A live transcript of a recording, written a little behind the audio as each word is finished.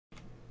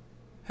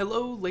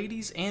Hello,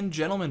 ladies and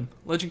gentlemen.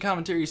 Legend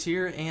Commentaries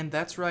here, and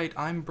that's right,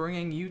 I'm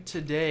bringing you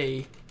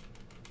today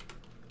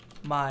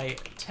my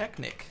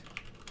Technic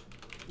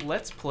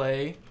Let's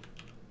Play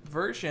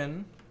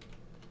version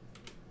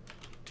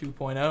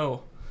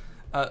 2.0.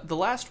 The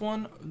last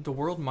one, the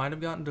world might have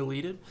gotten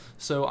deleted,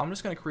 so I'm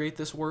just going to create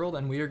this world,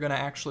 and we are going to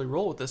actually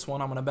roll with this one.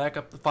 I'm going to back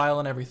up the file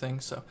and everything,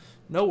 so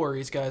no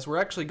worries, guys.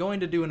 We're actually going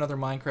to do another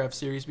Minecraft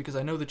series because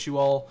I know that you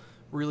all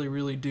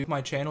really do.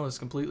 My channel is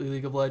completely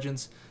League of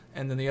Legends,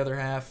 and then the other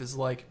half is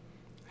like,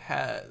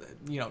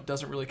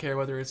 doesn't really care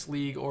whether it's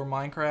League or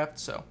Minecraft.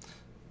 So,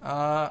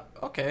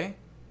 okay,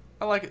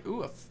 I like it.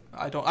 Ooh,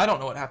 I don't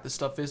know what half this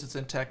stuff is. It's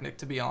in Technic,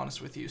 to be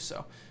honest with you.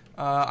 So,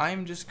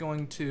 I'm just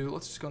going to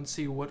let's just go and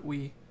see what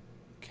we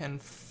can.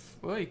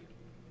 Wait,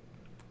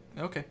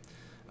 okay.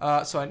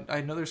 So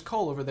I know there's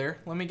coal over there.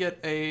 Let me get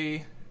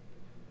a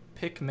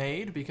pick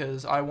made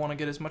because I want to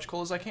get as much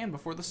coal as I can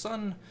before the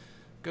sun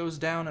goes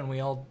down and we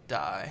all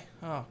die.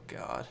 Oh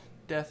god,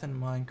 death in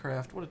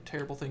Minecraft, what a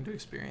terrible thing to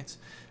experience.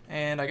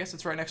 And I guess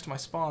it's right next to my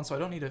spawn, so I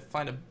don't need to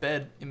find a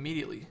bed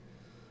immediately,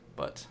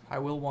 but I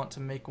will want to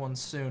make one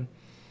soon.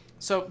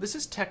 So this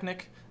is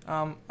Technic.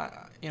 I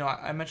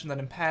mentioned that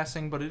in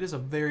passing, but it is a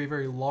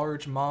very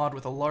large mod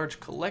with a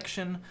large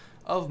collection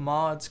of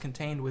mods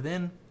contained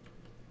within,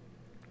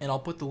 and I'll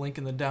put the link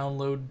in the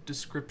download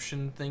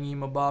description thingy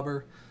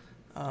mabobber.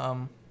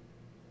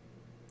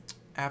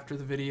 After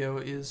the video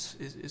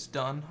is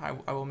done,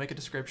 I will make a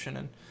description,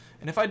 and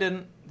if I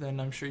didn't, then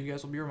I'm sure you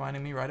guys will be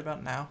reminding me right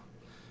about now.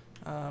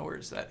 Where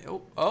is that?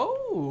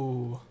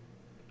 Oh,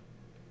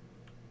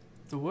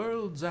 the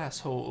world's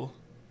asshole.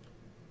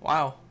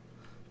 Wow,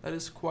 that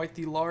is quite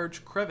the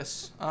large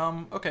crevice.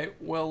 Okay,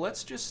 well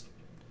let's just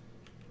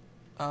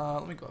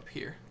let me go up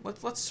here.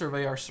 Let's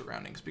survey our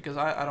surroundings because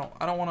I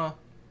don't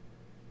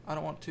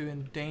want to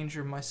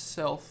endanger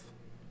myself.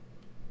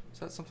 Is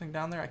that something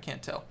down there? I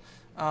can't tell.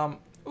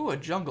 Ooh, a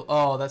jungle.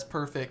 Oh, that's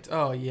perfect.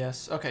 Oh,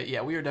 yes. Okay,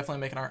 yeah, we are definitely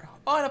making our...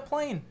 Oh, and a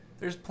plane.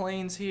 There's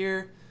planes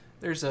here.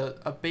 There's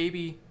a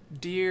baby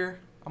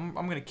deer. I'm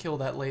going to kill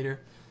that later.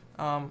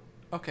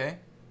 Okay.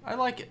 I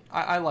like it.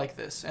 I like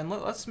this. And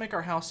let's make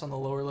our house on the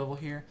lower level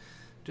here.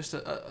 Just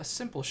a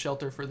simple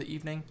shelter for the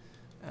evening.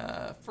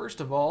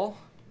 First of all,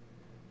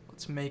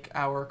 let's make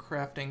our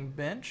crafting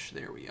bench.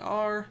 There we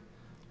are.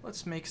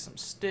 Let's make some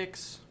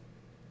sticks.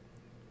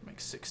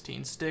 Make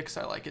 16 sticks.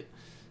 I like it.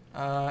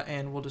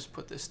 And we'll just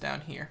put this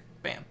down here.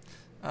 Bam.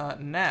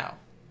 Now,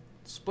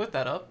 split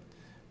that up.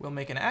 We'll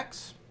make an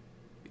axe,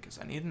 because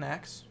I need an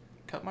axe.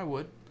 Cut my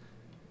wood.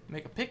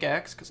 Make a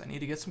pickaxe, because I need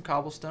to get some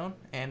cobblestone,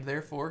 and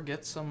therefore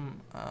get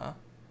some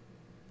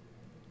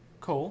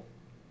coal.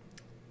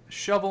 A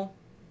shovel.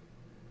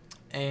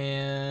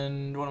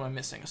 And what am I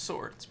missing? A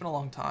sword. It's been a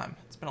long time.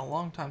 It's been a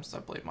long time since I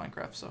played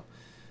Minecraft, so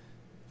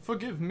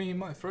forgive me,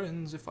 my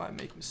friends, if I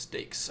make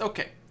mistakes.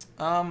 Okay.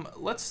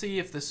 Let's see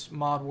if this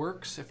mod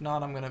works. If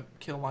not, I'm gonna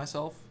kill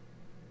myself.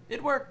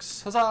 It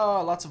works!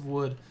 Huzzah! Lots of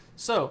wood.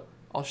 So,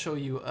 I'll show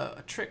you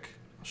a trick.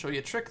 I'll show you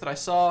a trick that I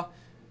saw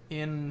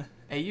in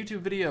a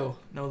YouTube video,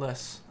 no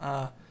less.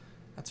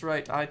 That's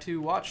right, I too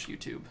watch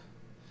YouTube.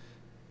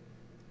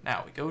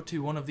 Now, we go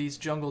to one of these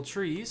jungle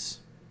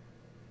trees,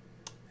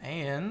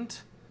 and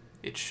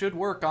it should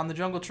work on the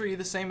jungle tree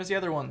the same as the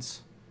other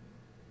ones.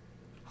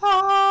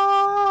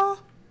 Ah!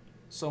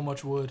 So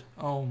much wood.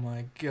 Oh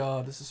my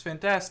god, this is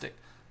fantastic.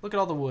 Look at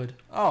all the wood.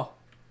 Oh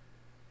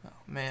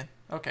man.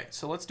 Okay,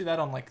 so let's do that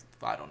on, like,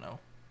 I don't know,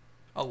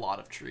 a lot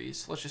of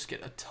trees. Let's just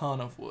get a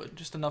ton of wood,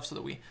 just enough so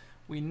that we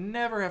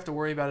never have to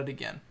worry about it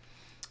again.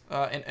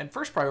 And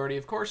first priority,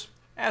 of course,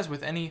 as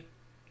with any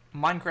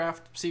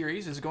Minecraft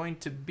series, is going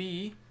to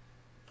be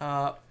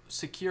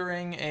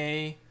securing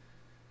a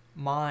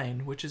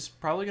mine, which is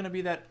probably going to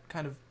be that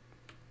kind of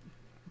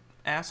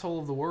asshole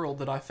of the world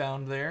that I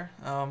found there.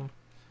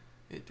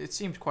 It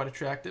seemed quite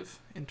attractive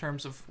in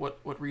terms of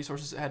what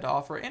resources it had to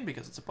offer, and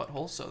because it's a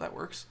butthole, so that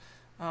works.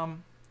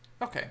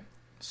 Okay,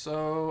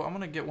 so I'm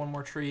going to get one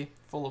more tree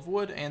full of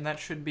wood, and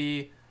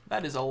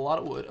that is a lot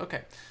of wood.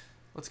 Okay,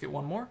 let's get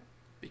one more,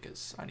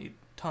 because I need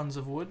tons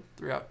of wood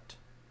throughout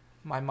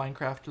my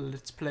Minecraft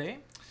Let's Play.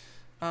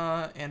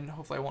 And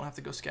hopefully I won't have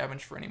to go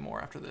scavenge for any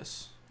more after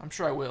this. I'm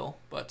sure I will,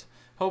 but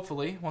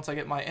hopefully, once I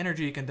get my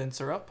energy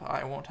condenser up,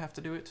 I won't have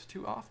to do it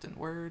too often.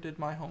 Where did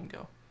my home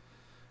go?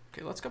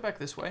 Okay, let's go back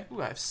this way.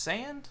 Ooh, I have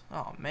sand?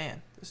 Oh,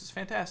 man. This is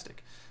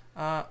fantastic.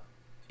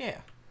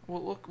 Yeah,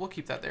 we'll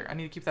keep that there. I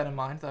need to keep that in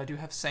mind, that I do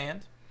have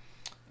sand.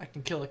 I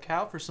can kill a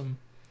cow for some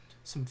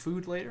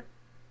food later.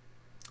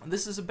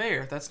 This is a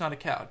bear. That's not a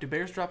cow. Do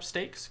bears drop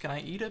steaks? Can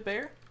I eat a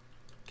bear?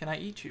 Can I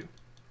eat you?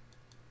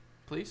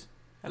 Please?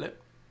 Hello?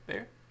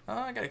 Bear? Oh,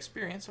 I got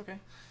experience. Okay.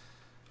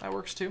 That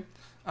works, too.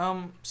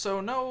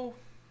 So, no...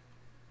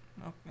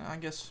 I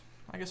guess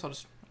I'll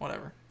just...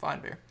 Whatever. Fine,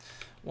 bear.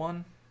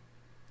 1...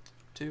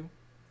 2,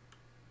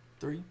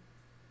 3,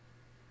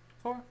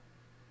 4,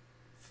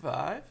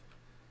 5,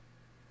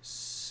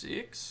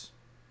 6,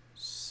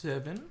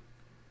 7,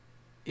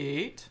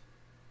 8,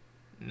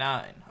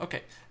 9.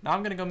 Okay, now I'm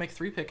going to go make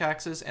 3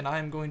 pickaxes, and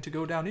I'm going to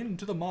go down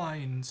into the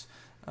mines.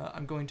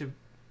 I'm going to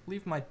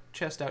leave my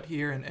chest out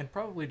here and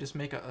probably just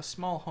make a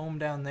small home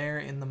down there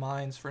in the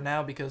mines for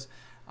now, because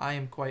I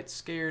am quite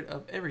scared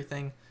of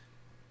everything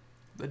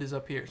that is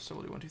up here. So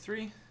we'll do 1, 2,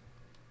 3,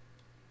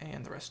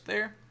 and the rest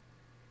there.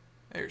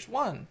 There's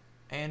 1,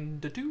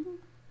 and 2,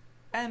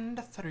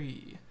 and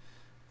 3.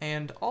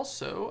 And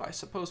also, I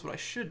suppose what I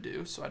should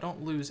do, so I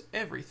don't lose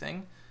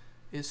everything,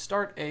 is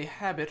start a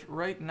habit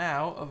right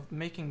now of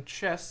making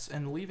chests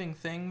and leaving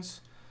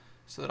things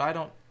so that I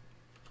don't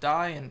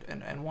die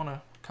and want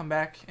to come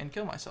back and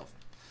kill myself.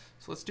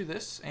 So let's do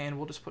this, and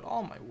we'll just put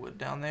all my wood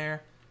down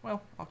there.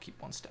 Well, I'll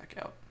keep 1 stack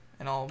out,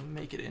 and I'll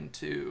make it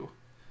into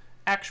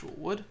actual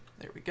wood.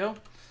 There we go.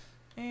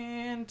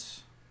 And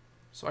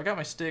so I got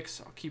my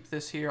sticks. I'll keep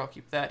this here. I'll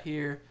keep that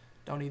here.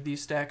 Don't need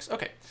these stacks.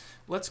 Okay,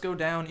 let's go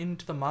down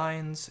into the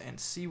mines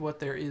and see what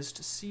there is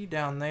to see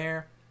down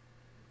there.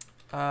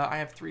 I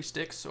have 3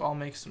 sticks, so I'll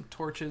make some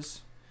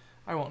torches.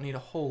 I won't need a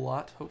whole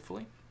lot,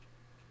 hopefully,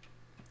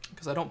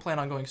 because I don't plan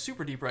on going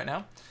super deep right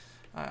now.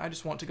 I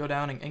just want to go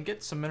down and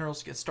get some minerals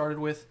to get started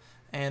with,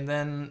 and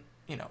then,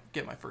 you know,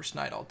 get my first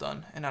night all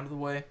done and out of the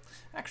way.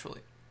 Actually,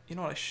 you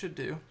know what I should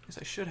do is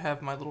I should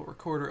have my little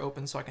recorder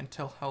open so I can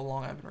tell how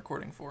long I've been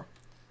recording for.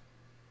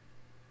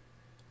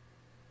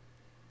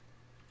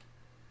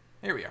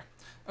 Here we are.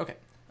 Okay,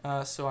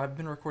 so I've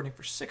been recording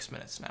for 6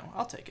 minutes now.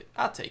 I'll take it.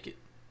 I'll take it.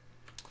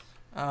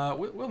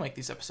 We'll make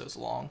these episodes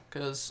long,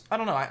 because, I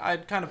don't know,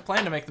 I'd kind of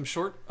planned to make them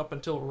short up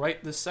until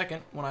right this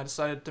second when I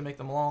decided to make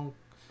them long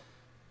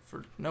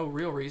for no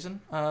real reason.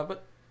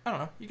 But, I don't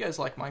know, you guys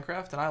like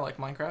Minecraft, and I like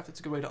Minecraft.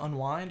 It's a good way to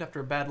unwind after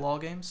a bad LoL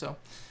game, so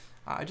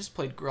I just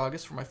played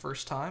Gragas for my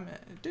first time.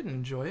 I didn't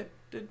enjoy it.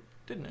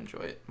 Didn't enjoy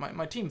it.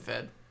 My team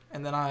fed,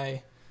 and then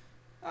I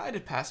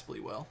did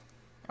passably well.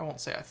 I won't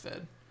say I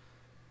fed.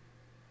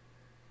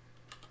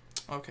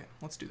 Okay,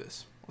 let's do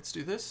this. Let's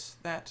do this,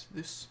 that,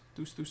 this,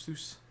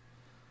 this.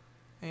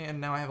 And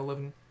now I have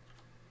 11.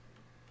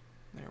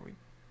 There we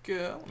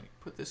go. Let me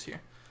put this here.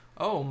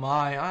 Oh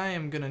my, I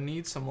am going to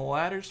need some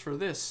ladders for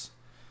this.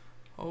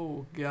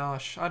 Oh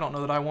gosh, I don't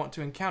know that I want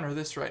to encounter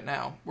this right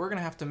now. We're going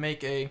to have to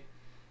make a...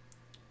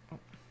 Oh,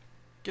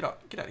 get out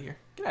of here.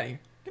 Get out of here.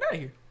 Get out of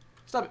here.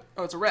 Stop it.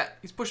 Oh, it's a rat.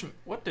 He's pushing me.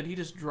 What did he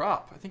just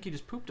drop? I think he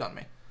just pooped on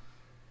me.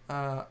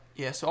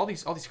 Yeah, so all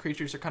these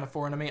creatures are kind of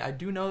foreign to me. I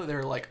do know that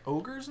they're like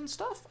ogres and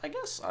stuff, I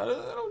guess. I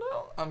don't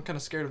know. I'm kind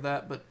of scared of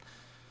that, but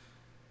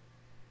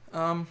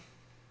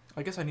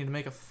I guess I need to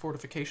make a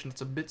fortification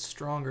that's a bit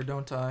stronger,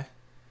 don't I,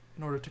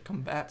 in order to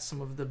combat some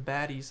of the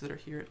baddies that are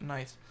here at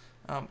night.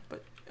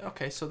 But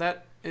okay, so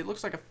that it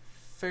looks like a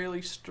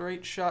fairly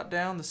straight shot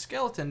down. The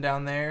skeleton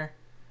down there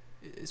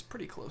is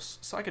pretty close,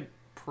 so I could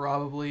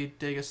probably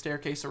dig a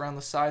staircase around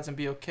the sides and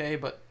be okay,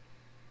 but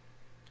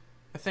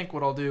I think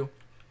what I'll do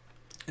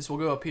is we'll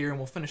go up here and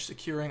we'll finish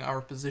securing our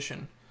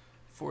position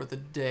for the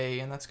day,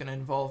 and that's going to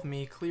involve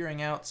me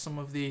clearing out some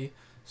of the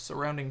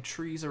surrounding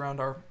trees around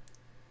our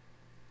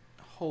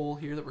hole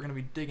here that we're going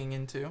to be digging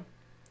into.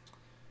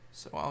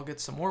 So I'll get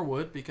some more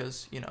wood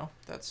because, you know,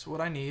 that's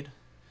what I need.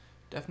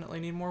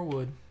 Definitely need more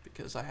wood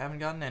because I haven't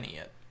gotten any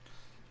yet.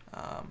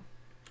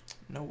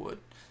 No wood.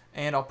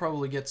 And I'll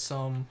probably get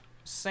some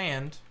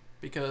sand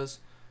because,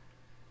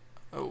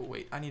 oh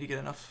wait, I need to get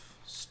enough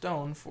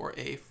stone for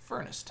a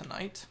furnace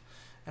tonight.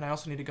 And I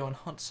also need to go and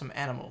hunt some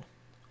animal.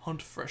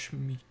 Hunt fresh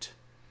meat.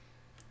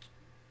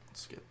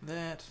 Let's get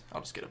that.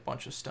 I'll just get a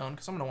bunch of stone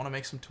because I'm going to want to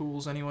make some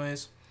tools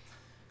anyways.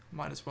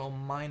 Might as well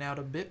mine out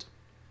a bit.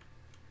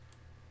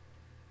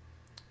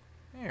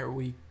 There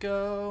we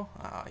go.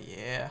 Ah,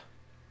 yeah.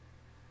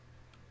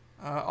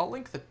 I'll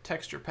link the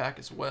texture pack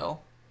as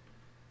well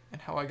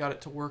and how I got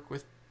it to work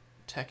with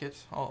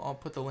Tekkit. I'll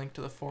put the link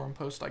to the forum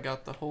post I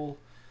got the whole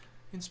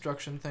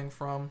instruction thing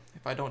from.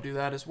 If I don't do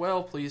that as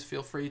well, please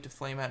feel free to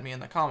flame at me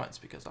in the comments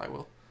because I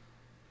will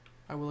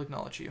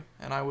acknowledge you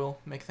and I will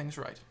make things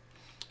right.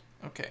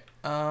 Okay.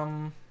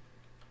 I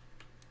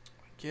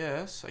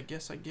guess.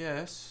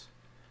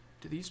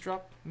 Do these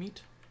drop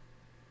meat?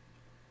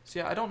 See,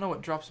 I don't know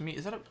what drops meat.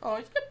 Is that a... Oh,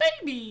 it's a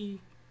baby!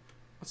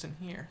 What's in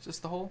here? Is this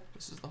the hole?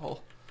 This is the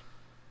hole.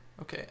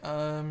 Okay,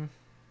 I'm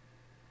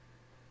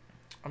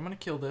gonna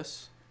kill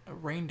this. A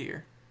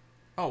reindeer.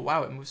 Oh,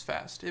 wow, it moves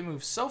fast. It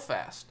moves so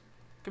fast.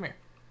 Come here.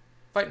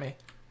 Fight me.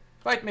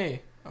 Fight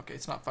me! Okay,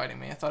 it's not fighting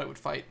me. I thought it would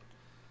fight.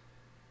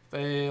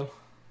 Fail.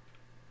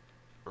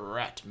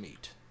 Rat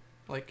meat.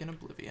 Like in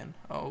Oblivion.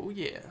 Oh,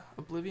 yeah.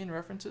 Oblivion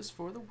references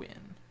for the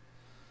win.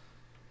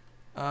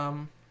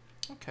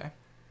 Okay.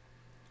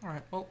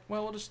 Alright, well,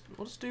 we'll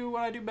just do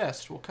what I do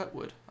best. We'll cut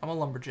wood. I'm a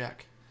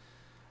lumberjack.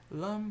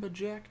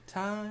 Lumberjack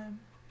time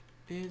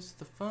is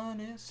the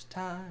funnest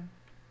time.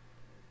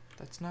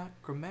 That's not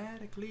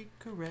grammatically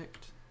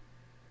correct.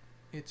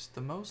 It's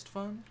the most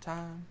fun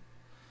time.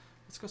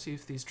 Let's go see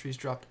if these trees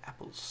dropped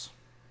apples.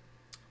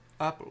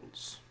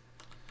 Apples.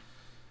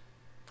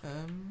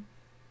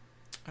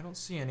 I don't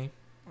see any.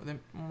 Or they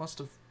must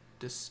have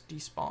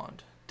despawned.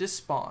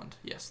 Dispawned.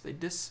 Yes, they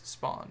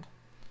dispawned.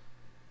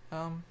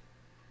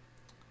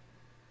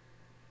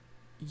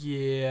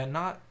 Yeah,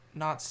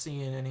 not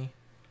seeing any.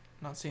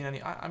 Not seeing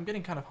any. I'm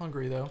getting kind of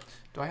hungry, though.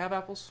 Do I have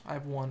apples? I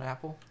have 1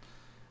 apple.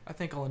 I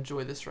think I'll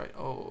enjoy this, right?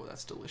 Oh,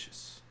 that's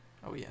delicious.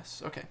 Oh,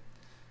 yes. Okay.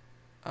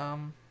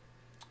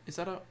 Is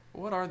that a...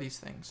 What are these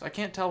things? I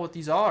can't tell what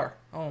these are.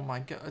 Oh, my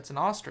God. It's an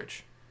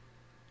ostrich.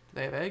 Do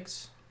they have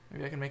eggs?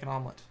 Maybe I can make an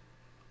omelet.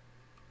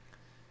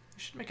 I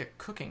should make a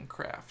cooking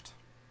craft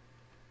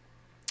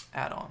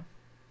add-on.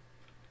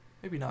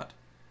 Maybe not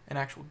an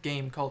actual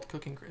game called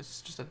Cooking Craft. Is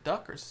this just a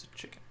duck or is this a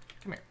chicken?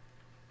 Come here.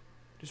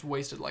 Just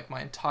wasted like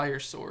my entire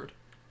sword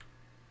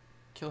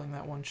killing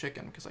that one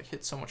chicken because I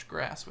hit so much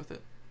grass with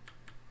it.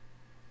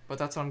 But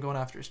that's what I'm going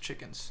after is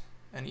chickens.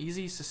 An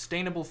easy,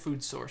 sustainable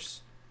food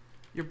source.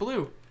 You're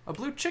blue. A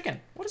blue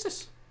chicken. What is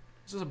this?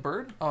 Is this a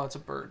bird? Oh, it's a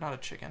bird, not a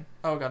chicken.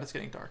 Oh God, it's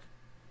getting dark.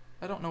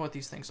 I don't know what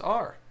these things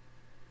are.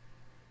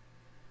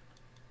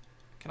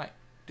 Can I...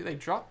 Do they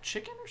drop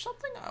chicken or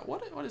something?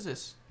 What is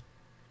this?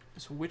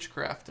 This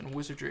witchcraft and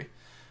wizardry.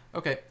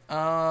 Okay,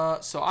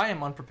 so I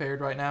am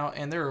unprepared right now,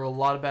 and there are a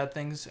lot of bad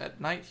things at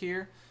night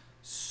here.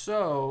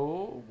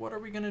 So, what are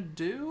we gonna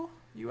do,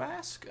 you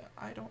ask?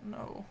 I don't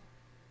know.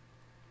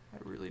 I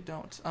really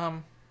don't.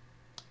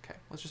 Okay,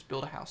 let's just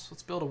build a house.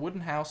 Let's build a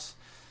wooden house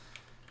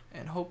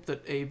and hope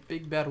that a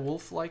big bad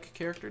wolf-like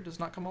character does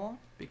not come along,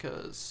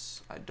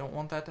 because I don't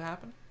want that to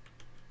happen.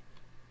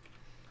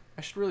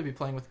 I should really be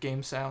playing with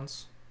game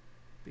sounds,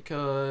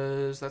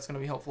 because that's gonna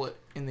be helpful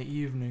in the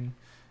evening.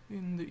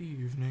 In the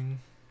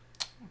evening.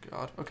 Oh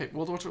God. Okay,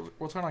 we'll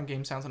turn on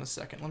game sounds in a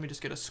second. Let me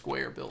just get a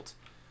square built.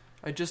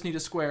 I just need a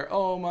square.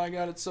 Oh my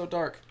God, it's so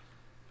dark.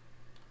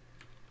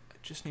 I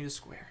just need a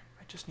square.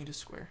 I just need a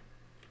square.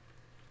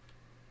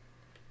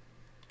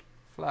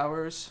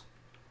 Flowers.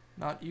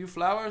 Not you,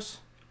 flowers.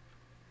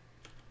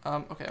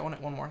 Okay, I want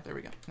it one more. There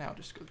we go. Now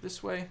just go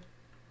this way.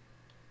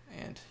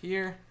 And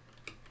here.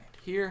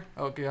 And here.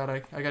 Oh God,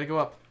 I gotta go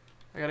up.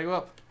 I gotta go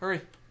up.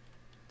 Hurry.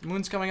 The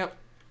moon's coming up.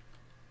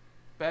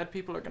 Bad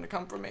people are gonna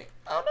come for me.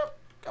 Oh no.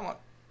 Come on.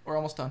 We're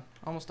almost done.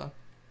 Almost done.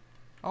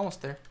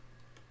 Almost there.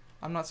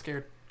 I'm not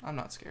scared. I'm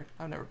not scared.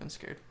 I've never been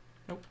scared.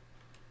 Nope.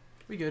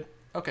 We good.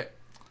 Okay.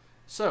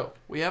 So,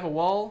 we have a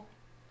wall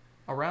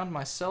around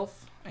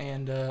myself,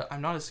 and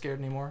I'm not as scared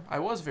anymore. I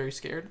was very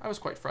scared. I was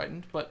quite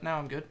frightened, but now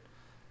I'm good.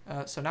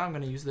 So now I'm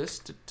going to use this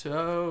to...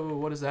 Oh,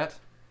 what is that?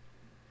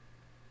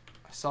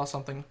 I saw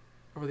something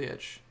over the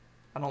edge.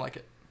 I don't like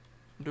it.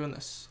 I'm doing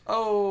this.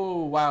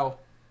 Oh, wow.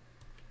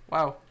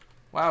 Wow.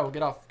 Wow,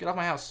 get off. Get off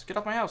my house. Get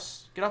off my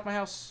house. Get off my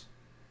house.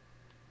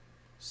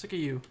 Sick of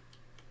you.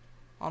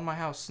 On my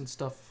house and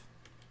stuff.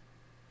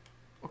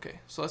 Okay,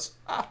 so let's...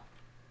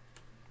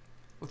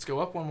 Let's go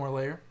up one more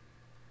layer.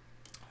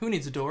 Who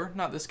needs a door?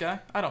 Not this guy.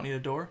 I don't need a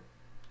door.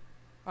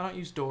 I don't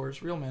use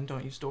doors. Real men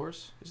don't use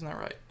doors. Isn't that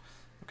right?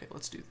 Okay,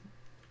 let's do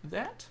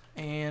that.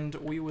 And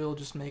we will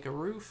just make a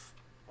roof.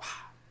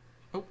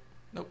 Oh,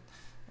 nope.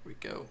 There we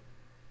go.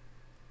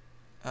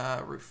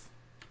 Roof.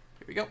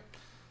 Here we go.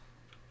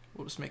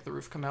 We'll just make the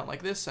roof come out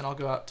like this, and I'll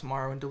go out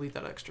tomorrow and delete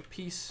that extra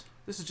piece.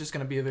 This is just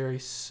going to be a very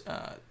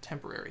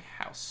temporary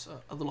house,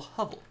 a little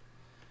hovel.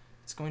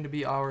 It's going to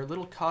be our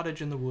little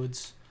cottage in the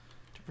woods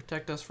to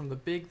protect us from the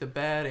big, the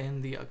bad,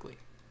 and the ugly.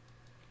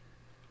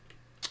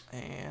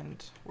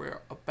 And we're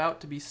about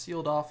to be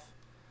sealed off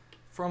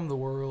from the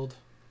world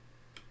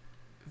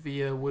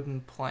via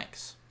wooden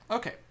planks.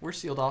 Okay, we're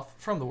sealed off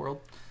from the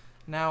world.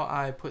 Now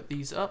I put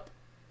these up,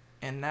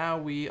 and now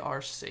we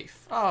are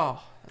safe.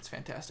 Oh, that's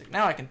fantastic.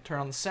 Now I can turn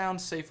on the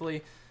sound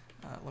safely.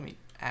 Let me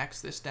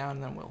axe this down,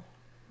 and then we'll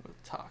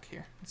talk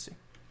here. Let's see.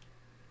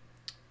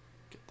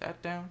 Get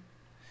that down.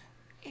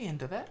 And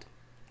that.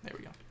 There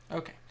we go.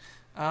 Okay.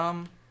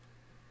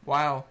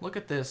 Wow, look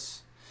at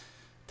this.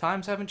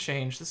 Times haven't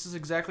changed. This is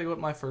exactly what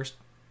my first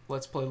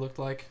Let's Play looked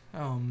like.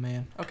 Oh,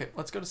 man. Okay,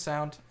 let's go to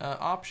sound.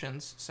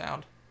 Options.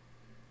 Sound.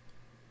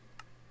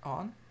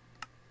 On.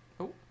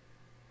 Oh.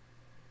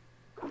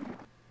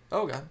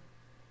 Oh, God.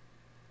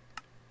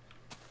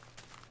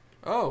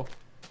 Oh.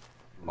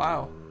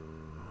 Wow.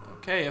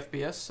 Okay,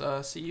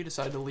 FPS. See, you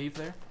decided to leave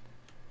there.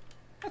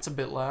 That's a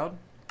bit loud.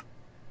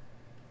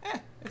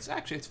 It's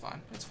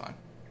fine. It's fine.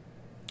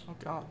 Oh,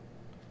 God.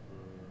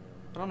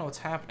 I don't know what's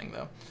happening,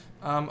 though.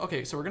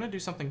 Okay, so we're going to do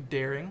something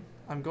daring.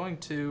 I'm going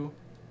to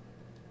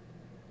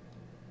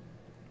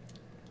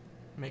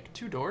make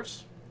 2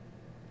 doors.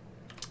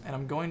 And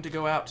I'm going to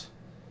go out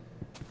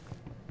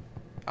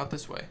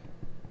this way.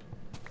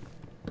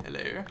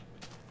 Hello.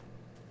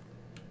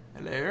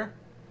 Hello.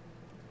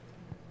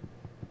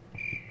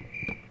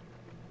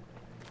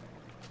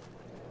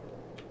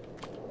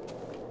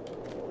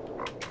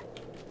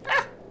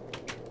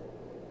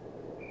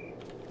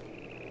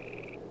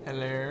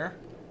 Hello.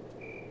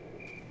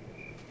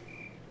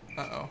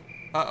 Uh-oh.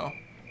 Uh-oh.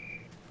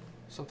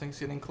 Something's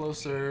getting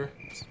closer.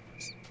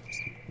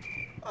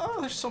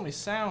 Oh, there's so many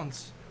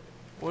sounds.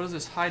 What is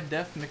this? High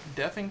Def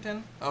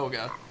McDeffington? Oh,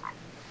 God.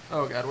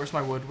 Oh, God. Where's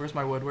my wood? Where's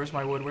my wood? Where's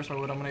my wood? Where's my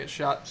wood? I'm gonna get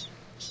shot.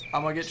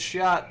 I'm gonna get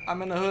shot.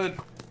 I'm in the hood.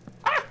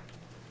 Ah!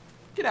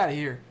 Get out of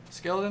here.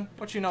 Skeleton?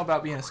 What you know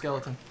about being a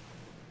skeleton?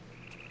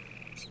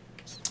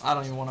 I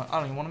don't even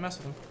wanna mess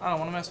with him. I don't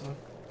wanna mess with him.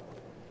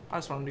 I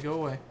just want him to go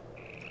away.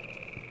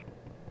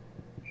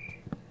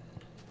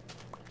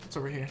 What's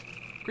over here?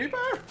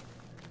 Creeper!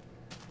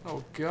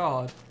 Oh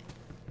god.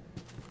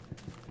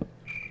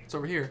 What's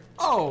over here?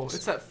 Oh,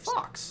 it's that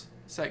fox.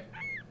 It's like,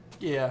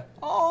 yeah.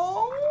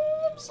 Oh,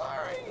 I'm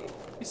sorry.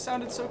 He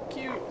sounded so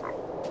cute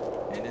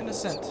and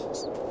innocent.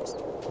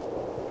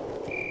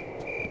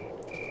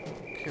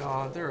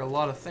 God, there are a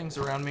lot of things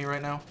around me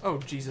right now. Oh,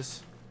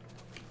 Jesus.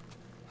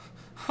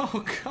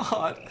 Oh,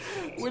 God.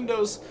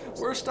 Windows,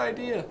 worst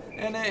idea.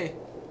 N.A.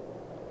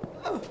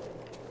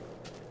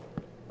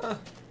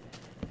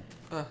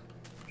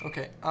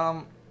 Okay,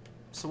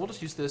 so we'll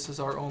just use this as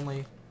our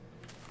only...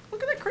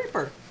 Look at that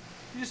creeper.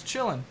 He's just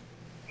chilling.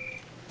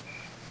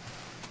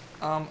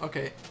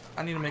 Okay.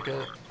 I need to make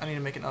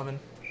an oven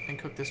and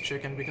cook this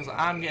chicken because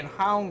I'm getting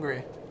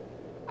hungry.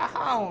 I'm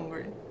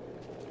hungry.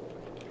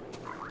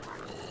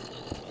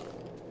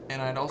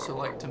 And I'd also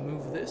like to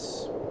move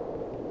this.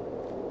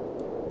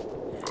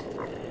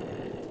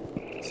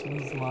 Let's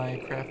move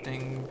my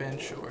crafting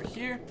bench over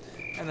here.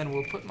 And then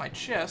we'll put my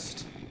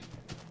chest.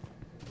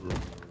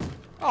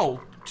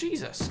 Oh,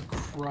 Jesus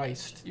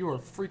Christ. You are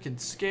freaking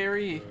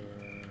scary.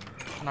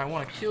 And I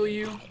want to kill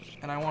you.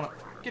 And I want to...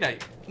 Get out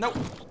of here. Nope.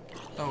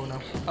 Oh, no.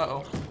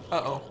 Uh-oh.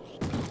 Uh-oh.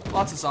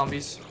 Lots of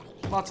zombies.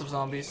 Lots of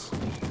zombies.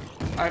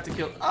 I have to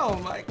kill... Oh,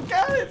 my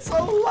God. It's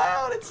so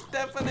loud. It's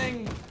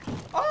deafening.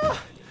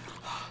 Ah!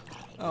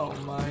 Oh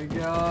my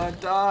god,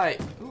 die!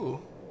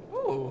 Ooh,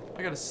 ooh,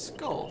 I got a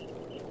skull.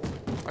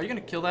 Are you gonna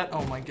kill that?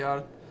 Oh my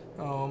god.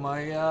 Oh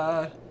my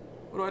god.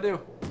 What do I do?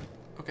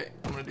 Okay,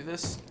 I'm gonna do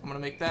this. I'm gonna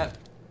make that.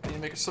 I need to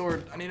make a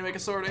sword. I need to make a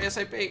sword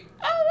ASAP.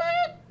 Oh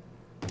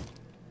man!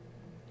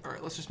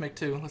 Alright, let's just make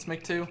two. Let's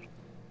make two.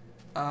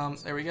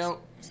 There we go.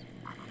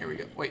 Here we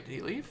go. Wait, did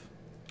he leave?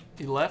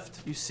 He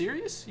left? You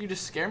serious? You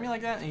just scare me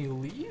like that and you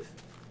leave?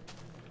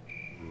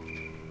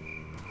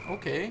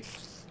 Okay.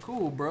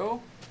 Cool,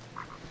 bro.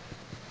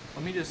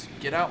 Let me just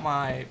get out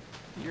my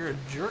 "you're a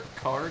jerk"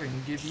 card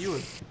and give you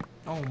a...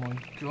 Oh my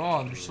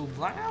god, they're so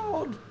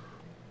loud.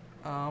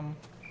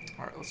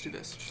 Alright, let's do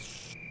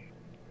this.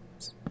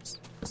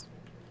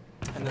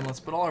 And then let's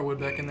put all our wood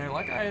back in there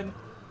like I had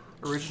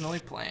originally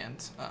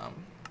planned.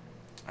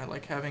 I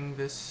like having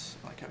this,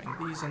 I like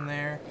having these in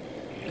there.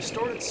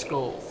 Distorted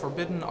skull,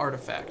 forbidden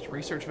artifact,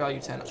 research value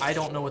 10. I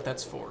don't know what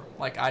that's for.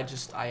 Like, I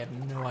have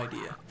no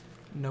idea.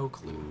 No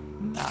clue.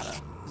 Nada.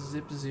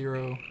 Zip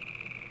zero.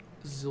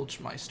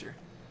 Zilchmeister.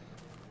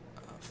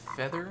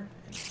 Feather,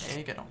 an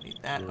egg, I don't need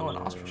that. Oh, an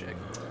ostrich egg.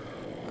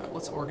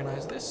 Let's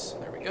organize this.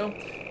 There we go.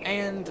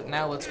 And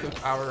now let's cook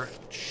our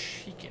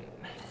chicken.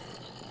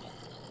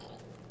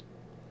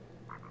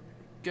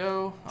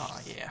 Go. Oh,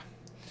 yeah.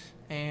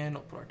 And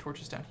I'll put our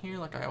torches down here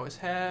like I always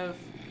have.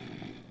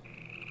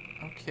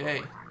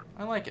 Okay.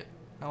 I like it.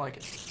 I like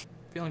it.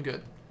 Feeling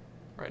good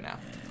right now.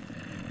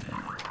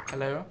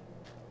 Hello?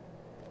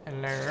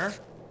 Hello?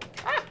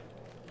 Ah!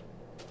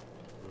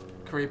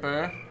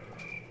 Creeper.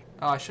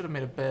 Oh, I should have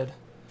made a bed.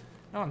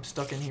 Now I'm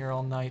stuck in here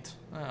all night.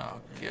 Oh,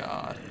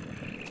 God.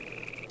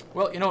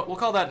 Well, you know what? We'll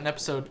call that an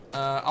episode.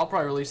 I'll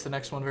probably release the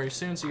next one very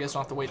soon, so you guys don't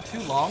have to wait too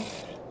long.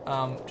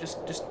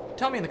 Just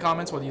tell me in the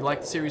comments whether you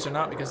like the series or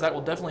not, because that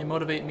will definitely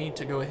motivate me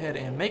to go ahead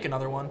and make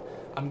another one.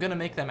 I'm going to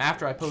make them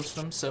after I post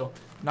them, so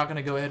I'm not going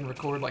to go ahead and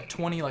record like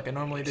 20 like I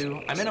normally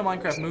do. I'm in a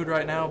Minecraft mood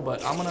right now,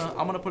 but I'm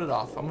gonna put it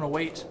off. I'm going to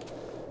wait.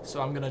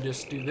 So I'm going to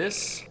just do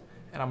this,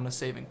 and I'm going to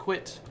save and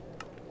quit.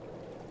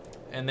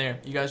 And there,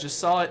 you guys just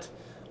saw it.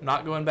 I'm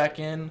not going back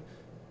in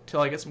till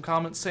I get some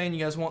comments saying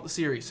you guys want the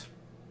series.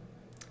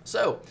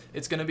 So,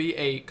 it's going to be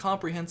a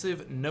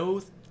comprehensive,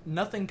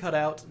 nothing cut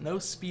out, no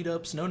speed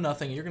ups, no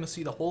nothing. You're going to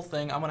see the whole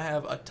thing. I'm going to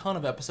have a ton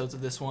of episodes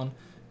of this one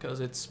because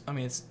it's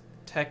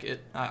tech.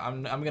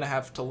 I'm going to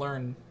have to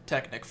learn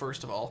Technic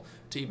first of all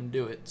to even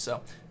do it.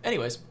 So,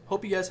 anyways,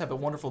 hope you guys have a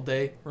wonderful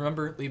day.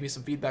 Remember, leave me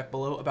some feedback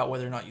below about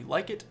whether or not you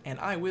like it, and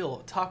I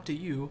will talk to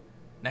you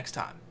next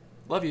time.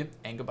 Love you,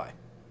 and goodbye.